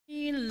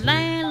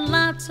Land,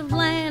 lots of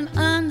land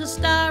under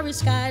starry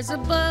skies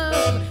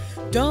above.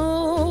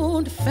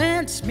 Don't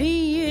fence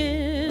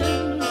me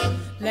in.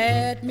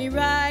 Let me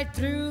ride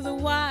through the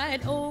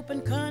wide open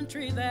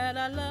country that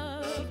I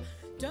love.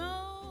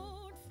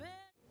 Don't fence.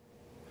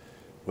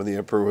 When the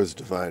Emperor Was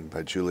Divine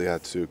by Julie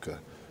Otsuka,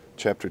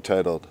 chapter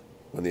titled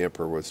When the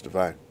Emperor Was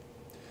Divine.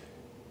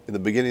 In the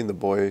beginning, the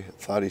boy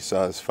thought he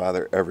saw his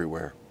father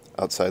everywhere,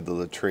 outside the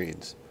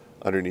latrines,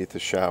 underneath the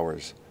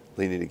showers,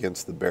 leaning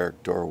against the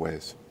barrack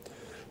doorways,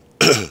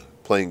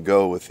 playing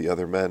Go with the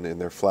other men in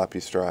their floppy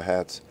straw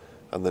hats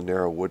on the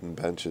narrow wooden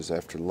benches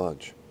after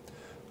lunch.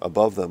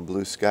 Above them,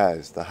 blue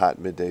skies, the hot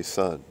midday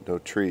sun, no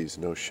trees,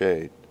 no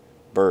shade,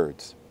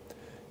 birds.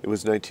 It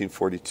was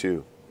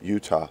 1942,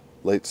 Utah,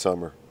 late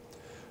summer.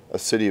 A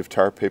city of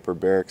tar paper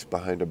barracks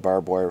behind a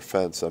barbed wire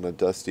fence on a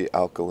dusty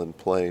alkaline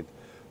plain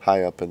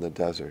high up in the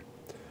desert.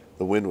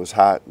 The wind was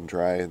hot and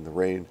dry, and the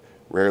rain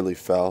rarely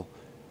fell,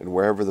 and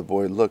wherever the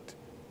boy looked,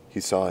 he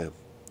saw him.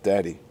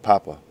 Daddy,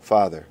 Papa,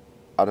 Father,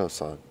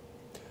 Otto-san.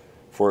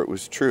 For it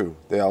was true,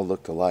 they all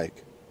looked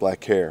alike.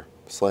 Black hair,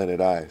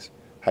 slanted eyes,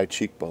 high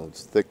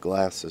cheekbones, thick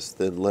glasses,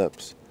 thin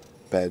lips,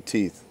 bad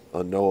teeth,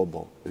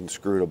 unknowable,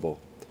 inscrutable.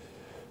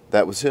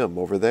 That was him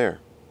over there,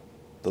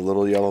 the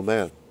little yellow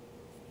man.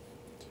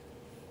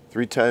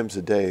 3 times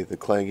a day, the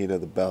clanging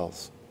of the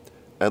bells,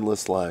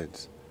 endless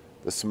lines,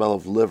 the smell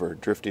of liver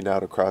drifting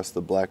out across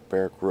the black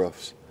barrack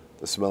roofs,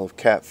 the smell of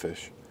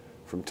catfish,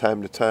 from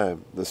time to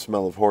time, the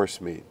smell of horse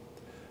meat.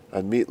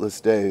 On meatless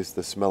days,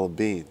 the smell of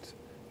beans.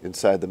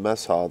 Inside the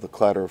mess hall, the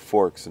clatter of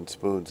forks and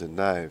spoons and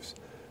knives,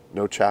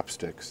 no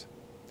chopsticks.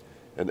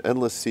 An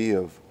endless sea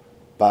of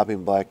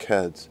bobbing black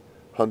heads,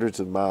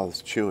 hundreds of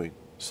mouths chewing,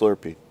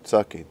 slurping,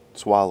 sucking,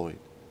 swallowing.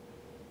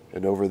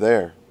 And over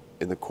there,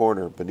 in the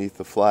corner beneath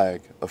the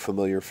flag, a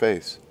familiar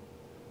face.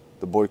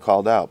 The boy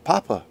called out,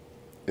 "Papa!"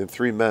 And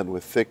 3 men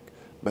with thick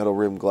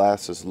metal-rimmed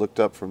glasses looked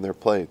up from their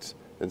plates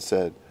and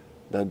said,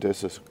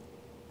 Nandesu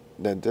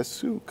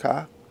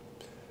ka?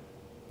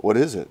 What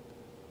is it?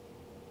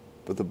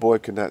 But the boy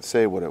could not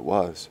say what it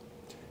was.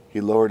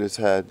 He lowered his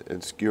head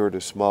and skewered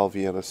a small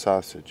Vienna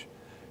sausage.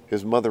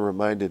 His mother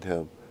reminded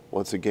him,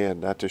 once again,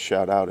 not to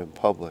shout out in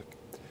public,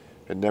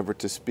 and never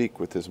to speak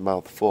with his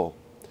mouth full.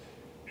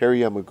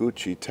 Harry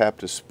Yamaguchi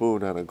tapped a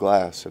spoon on a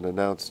glass and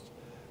announced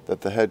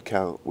that the head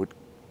count would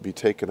be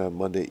taken on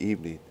Monday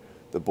evening.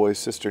 The boy's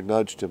sister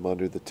nudged him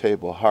under the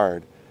table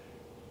hard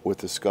with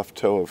the scuffed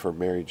toe of her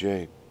Mary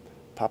Jane.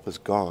 "Papa's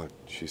gone,"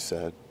 she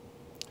said.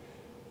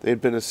 They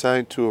had been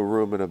assigned to a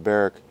room in a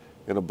barrack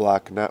in a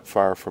block not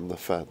far from the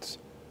fence.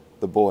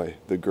 The boy,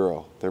 the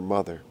girl, their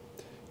mother.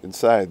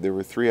 Inside there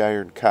were 3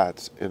 iron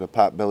cots and a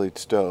pot-bellied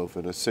stove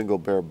and a single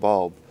bare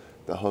bulb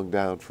that hung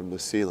down from the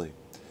ceiling.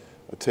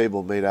 A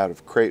table made out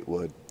of crate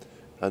wood.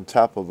 On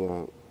top of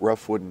a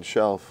rough wooden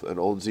shelf, an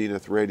old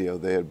Zenith radio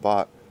they had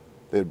brought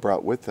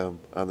with them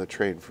on the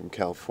train from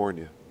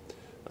California.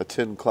 A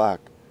tin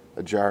clock,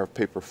 a jar of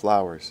paper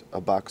flowers,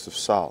 a box of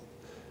salt.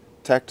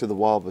 Tacked to the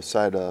wall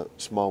beside a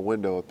small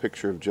window, a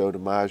picture of Joe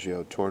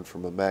DiMaggio torn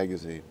from a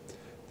magazine.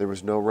 There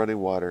was no running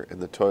water, and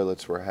the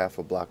toilets were half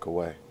a block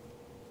away.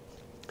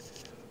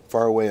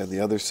 Far away on the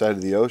other side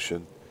of the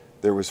ocean,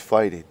 there was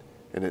fighting,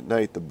 and at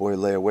night the boy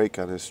lay awake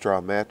on his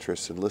straw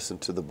mattress and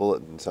listened to the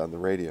bulletins on the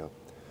radio.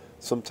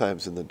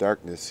 Sometimes in the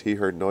darkness he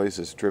heard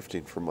noises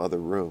drifting from other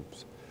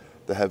rooms,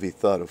 the heavy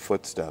thud of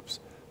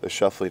footsteps, the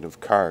shuffling of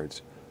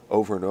cards,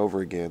 over and over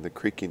again the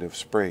creaking of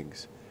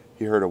springs.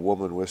 He heard a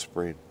woman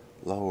whispering,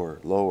 "Lower,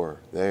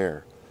 lower,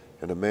 there,"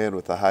 and a man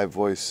with a high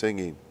voice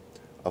singing,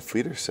 "Auf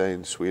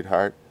Wiedersehen,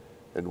 sweetheart,"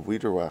 and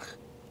 "Wiederwach."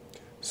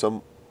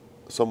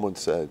 Someone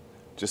said,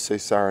 "Just say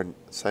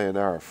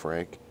sayonara,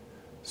 Frank."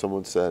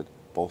 Someone said,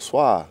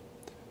 "Bonsoir."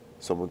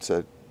 Someone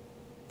said,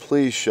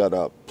 "Please shut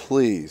up,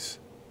 please."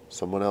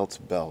 Someone else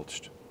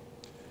belched.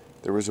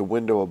 There was a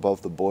window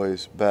above the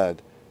boy's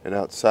bed, and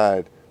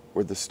outside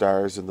were the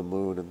stars and the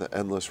moon and the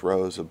endless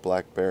rows of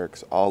black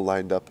barracks all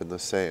lined up in the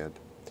sand.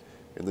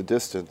 In the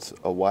distance,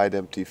 a wide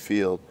empty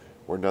field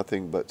where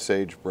nothing but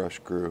sagebrush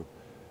grew,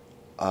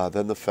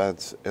 then the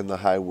fence and the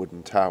high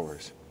wooden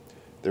towers.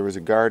 There was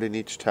a guard in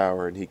each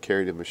tower, and he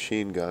carried a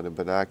machine gun and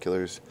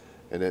binoculars,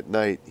 and at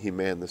night he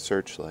manned the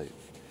searchlight.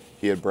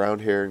 He had brown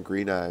hair and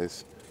green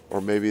eyes,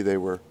 or maybe they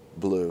were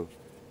blue.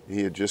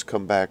 He had just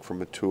come back from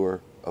a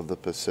tour of the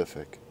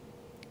Pacific.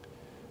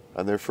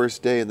 On their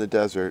first day in the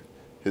desert,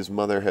 his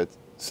mother had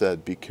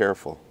said, "Be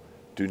careful.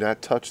 Do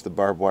not touch the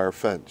barbed wire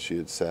fence," she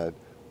had said,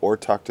 "or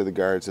talk to the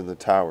guards in the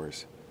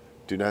towers.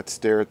 Do not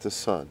stare at the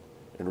sun.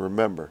 And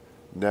remember,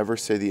 never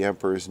say the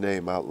Emperor's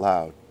name out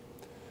loud."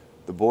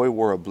 The boy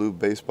wore a blue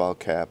baseball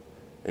cap,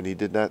 and he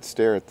did not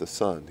stare at the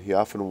sun. He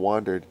often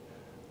wandered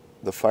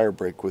the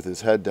firebreak with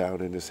his head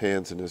down and his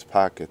hands in his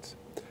pockets,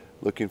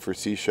 looking for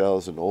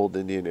seashells and old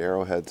Indian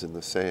arrowheads in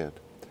the sand.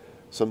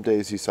 Some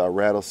days he saw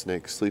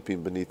rattlesnakes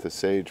sleeping beneath the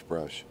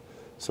sagebrush.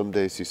 Some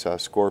days he saw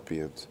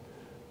scorpions.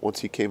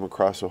 Once he came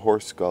across a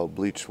horse skull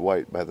bleached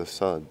white by the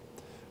sun.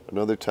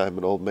 Another time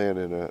an old man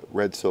in a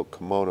red silk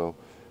kimono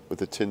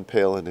with a tin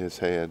pail in his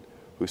hand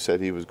who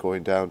said he was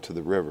going down to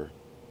the river.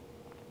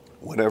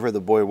 Whenever the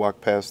boy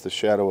walked past the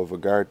shadow of a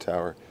guard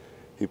tower,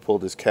 he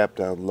pulled his cap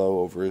down low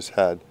over his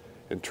head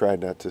and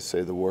tried not to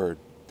say the word.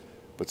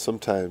 But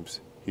sometimes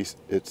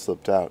it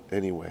slipped out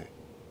anyway.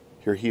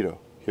 Hirhito,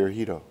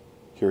 Hirhito,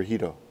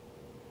 Hirhito.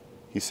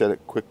 He said it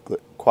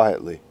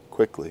quietly.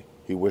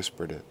 He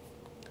whispered it.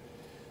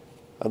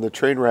 On the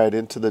train ride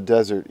into the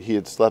desert, he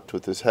had slept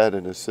with his head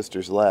in his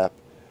sister's lap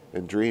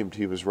and dreamed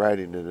he was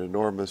riding an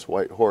enormous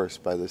white horse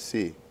by the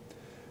sea.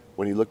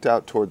 When he looked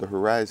out toward the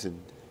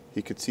horizon,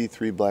 he could see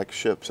 3 black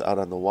ships out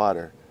on the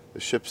water. The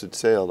ships had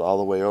sailed all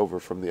the way over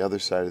from the other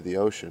side of the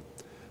ocean.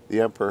 The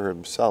emperor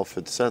himself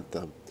had sent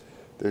them.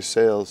 Their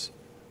sails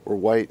were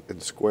white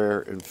and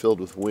square and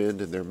filled with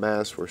wind, and their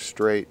masts were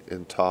straight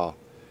and tall.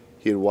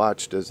 He had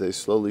watched as they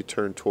slowly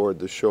turned toward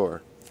the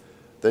shore.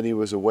 Then he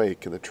was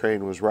awake, and the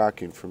train was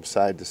rocking from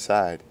side to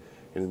side,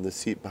 and in the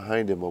seat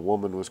behind him a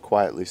woman was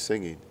quietly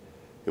singing.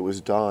 It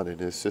was dawn, and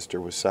his sister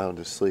was sound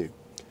asleep.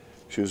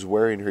 She was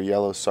wearing her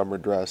yellow summer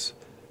dress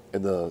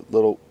and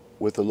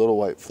with the little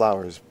white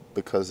flowers,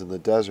 because in the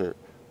desert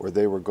where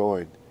they were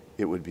going,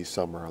 it would be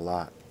summer a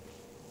lot.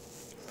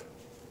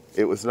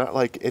 It was not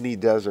like any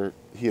desert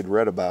he had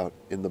read about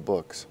in the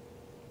books.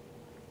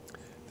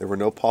 There were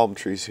no palm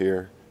trees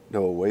here,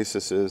 no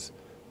oases,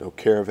 no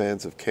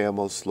caravans of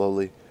camels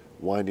slowly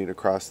winding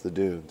across the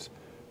dunes.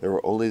 There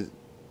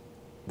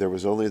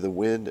was only the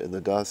wind and the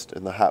dust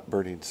and the hot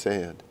burning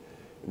sand.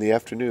 In the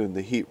afternoon,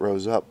 the heat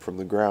rose up from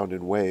the ground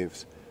in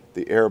waves.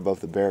 The air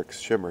above the barracks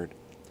shimmered.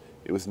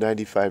 It was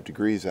 95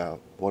 degrees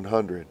out,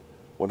 100,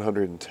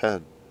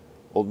 110.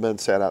 Old men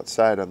sat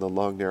outside on the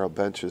long narrow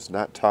benches,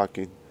 not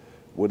talking,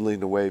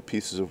 whittling away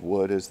pieces of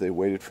wood as they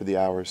waited for the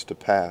hours to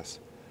pass.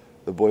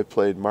 The boy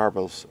played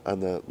marbles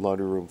on the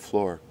laundry room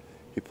floor.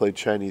 He played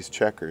Chinese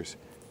checkers.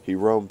 He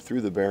roamed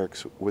through the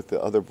barracks with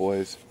the other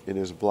boys in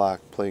his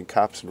block, playing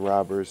cops and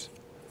robbers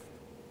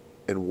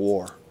and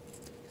war.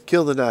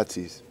 Kill the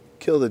Nazis!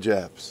 Kill the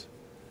Japs!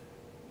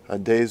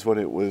 On days when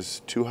it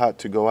was too hot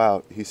to go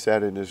out, he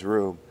sat in his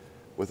room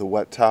with a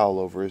wet towel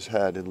over his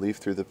head and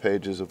leafed through the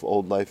pages of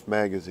old life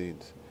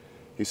magazines.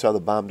 He saw the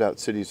bombed-out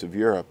cities of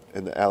Europe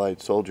and the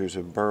Allied soldiers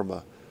in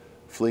Burma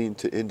fleeing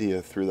to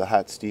India through the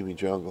hot, steamy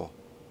jungle.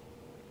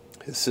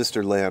 His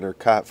sister lay on her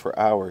cot for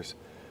hours,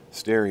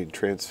 staring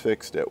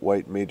transfixed at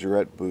white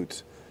majorette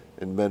boots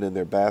and men in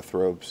their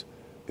bathrobes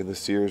in the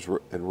Sears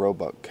and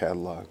Roebuck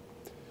catalog.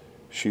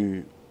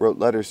 She wrote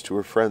letters to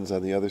her friends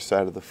on the other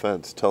side of the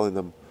fence, telling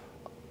them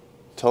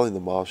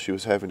all she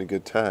was having a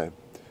good time.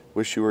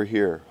 Wish you were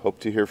here.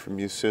 Hope to hear from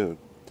you soon.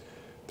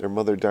 Their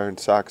mother darned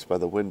socks by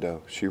the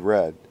window. She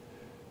read.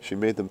 She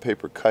made them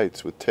paper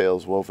kites with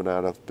tails woven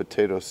out of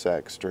potato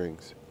sack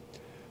strings.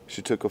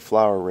 She took a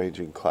flower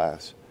arranging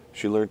class.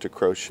 She learned to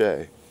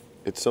crochet.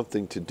 It's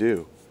something to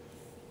do.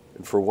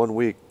 And for 1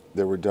 week,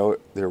 there were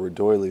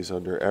doilies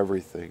under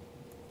everything.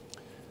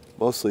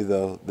 Mostly,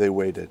 though, they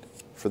waited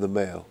for the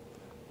mail,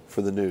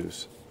 for the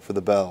news, for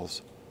the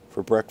bells,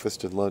 for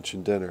breakfast and lunch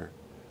and dinner,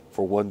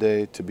 for one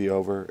day to be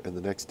over and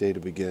the next day to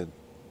begin.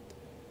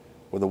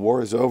 When the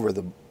war is over,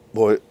 the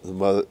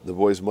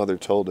boy's mother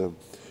told him,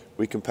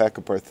 "We can pack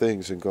up our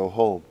things and go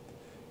home."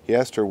 He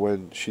asked her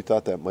when she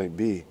thought that might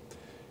be.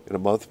 In a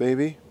month,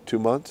 maybe? 2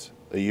 months?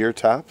 A year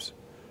tops?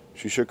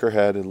 She shook her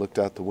head and looked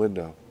out the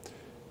window.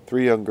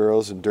 3 young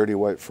girls in dirty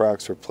white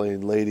frocks were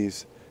playing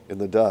ladies in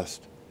the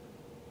dust.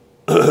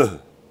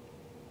 "Oh,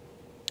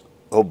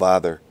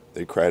 bother,"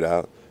 they cried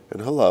out.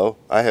 And "Hello,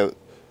 I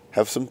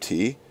have some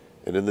tea?"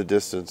 And in the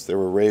distance there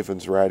were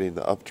ravens riding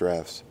the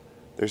updrafts.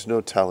 "There's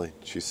no telling,"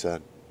 she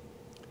said.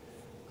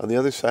 On the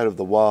other side of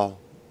the wall,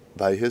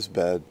 by his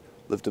bed,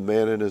 lived a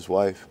man and his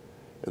wife,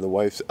 and the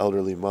wife's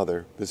elderly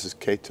mother, Mrs.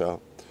 Cato,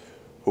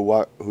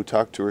 who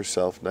talked to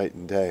herself night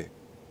and day.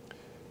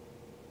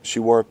 She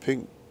wore a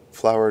pink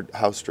flowered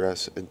house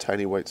dress and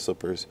tiny white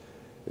slippers,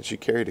 and she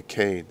carried a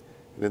cane,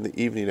 and in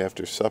the evening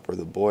after supper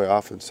the boy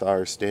often saw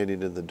her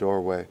standing in the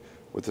doorway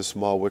with a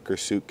small wicker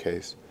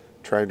suitcase,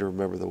 trying to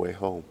remember the way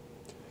home.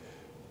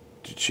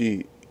 Did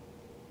she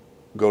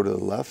go to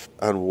the left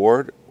on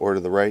Ward or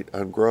to the right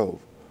on Grove?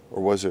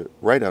 Or was it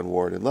right on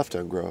Ward and left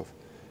on Grove?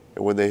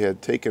 And when they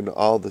had taken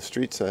all the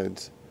street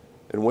signs,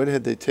 and when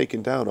had they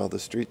taken down all the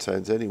street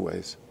signs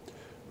anyways?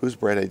 Whose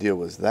bright idea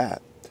was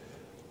that?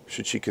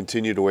 Should she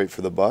continue to wait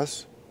for the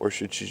bus, or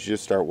should she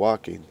just start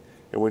walking?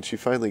 And when she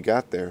finally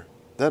got there,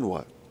 then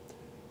what?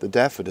 "The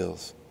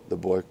daffodils," the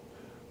boy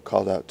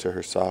called out to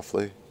her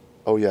softly.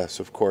 "Oh yes,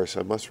 of course,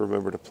 I must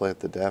remember to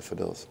plant the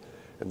daffodils,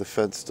 and the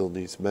fence still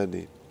needs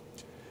mending."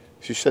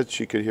 She said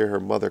she could hear her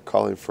mother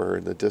calling for her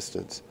in the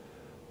distance,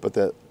 but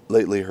that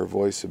lately her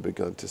voice had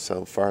begun to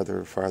sound farther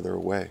and farther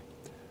away.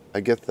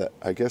 I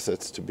guess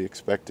that's to be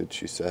expected,"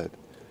 she said.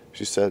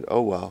 She said,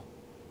 "Oh well,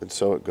 and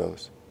so it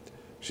goes."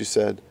 She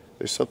said,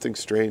 "There's something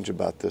strange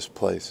about this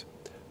place,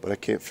 but I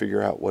can't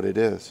figure out what it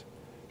is."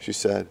 She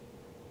said,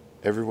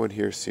 "Everyone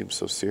here seems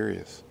so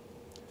serious."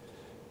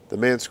 The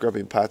man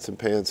scrubbing pots and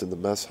pans in the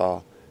mess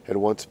hall had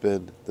once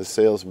been the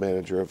sales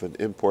manager of an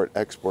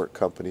import-export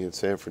company in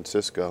San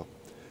Francisco.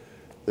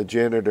 The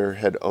janitor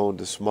had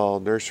owned a small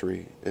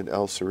nursery in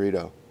El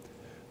Cerrito.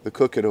 The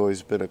cook had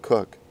always been a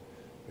cook.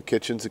 A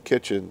kitchen's a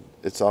kitchen,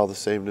 it's all the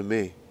same to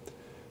me.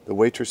 The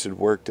waitress had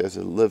worked as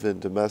a live-in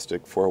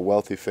domestic for a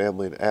wealthy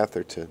family in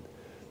Atherton.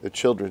 The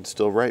children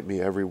still write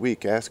me every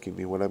week asking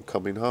me when I'm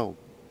coming home.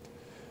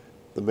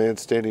 The man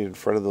standing in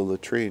front of the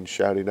latrine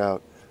shouting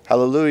out,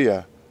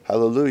 "Hallelujah!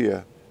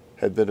 Hallelujah!"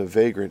 had been a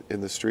vagrant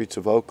in the streets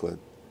of Oakland.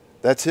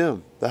 "That's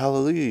him, the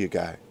Hallelujah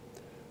guy."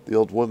 The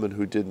old woman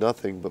who did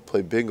nothing but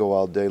play bingo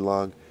all day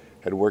long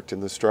had worked in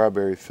the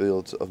strawberry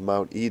fields of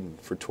Mount Eden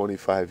for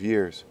 25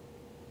 years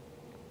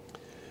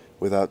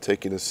without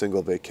taking a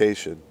single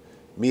vacation.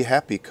 "Me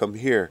happy come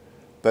here.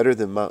 Better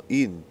than Mount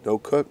Eden. No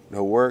cook,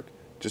 no work.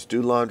 Just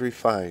do laundry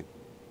fine."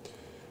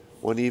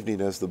 One evening,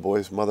 as the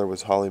boy's mother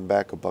was hauling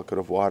back a bucket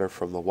of water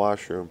from the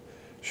washroom,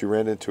 she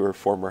ran into her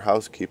former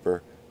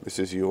housekeeper,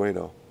 Mrs.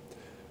 Ueno.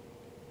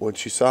 When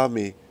she saw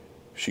me,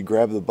 she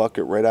grabbed the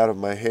bucket right out of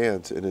my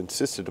hands and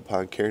insisted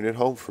upon carrying it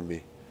home for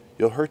me.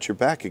 "You'll hurt your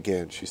back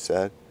again," she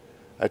said.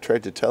 I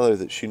tried to tell her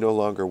that she no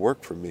longer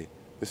worked for me.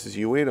 "Mrs.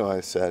 Ueno,"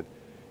 I said,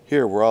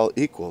 "here, we're all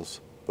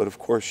equals," but of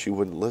course she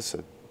wouldn't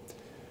listen.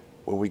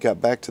 When we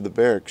got back to the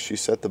barracks, she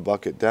set the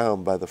bucket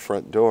down by the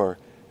front door,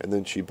 and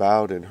then she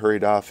bowed and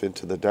hurried off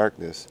into the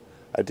darkness.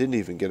 I didn't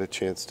even get a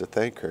chance to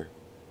thank her.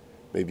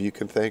 "Maybe you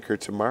can thank her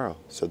tomorrow,"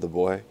 said the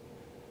boy.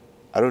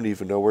 "I don't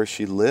even know where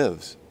she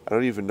lives. I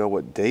don't even know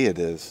what day it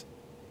is."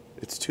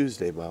 "It's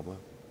Tuesday, Mama."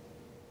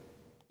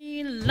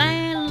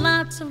 Land,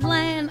 lots of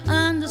land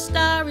under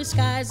starry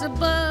skies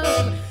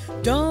above.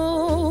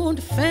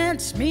 Don't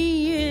fence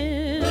me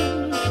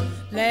in.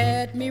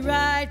 Let me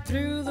ride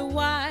through the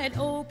wide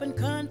open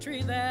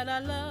country that I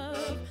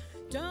love.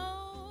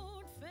 Don't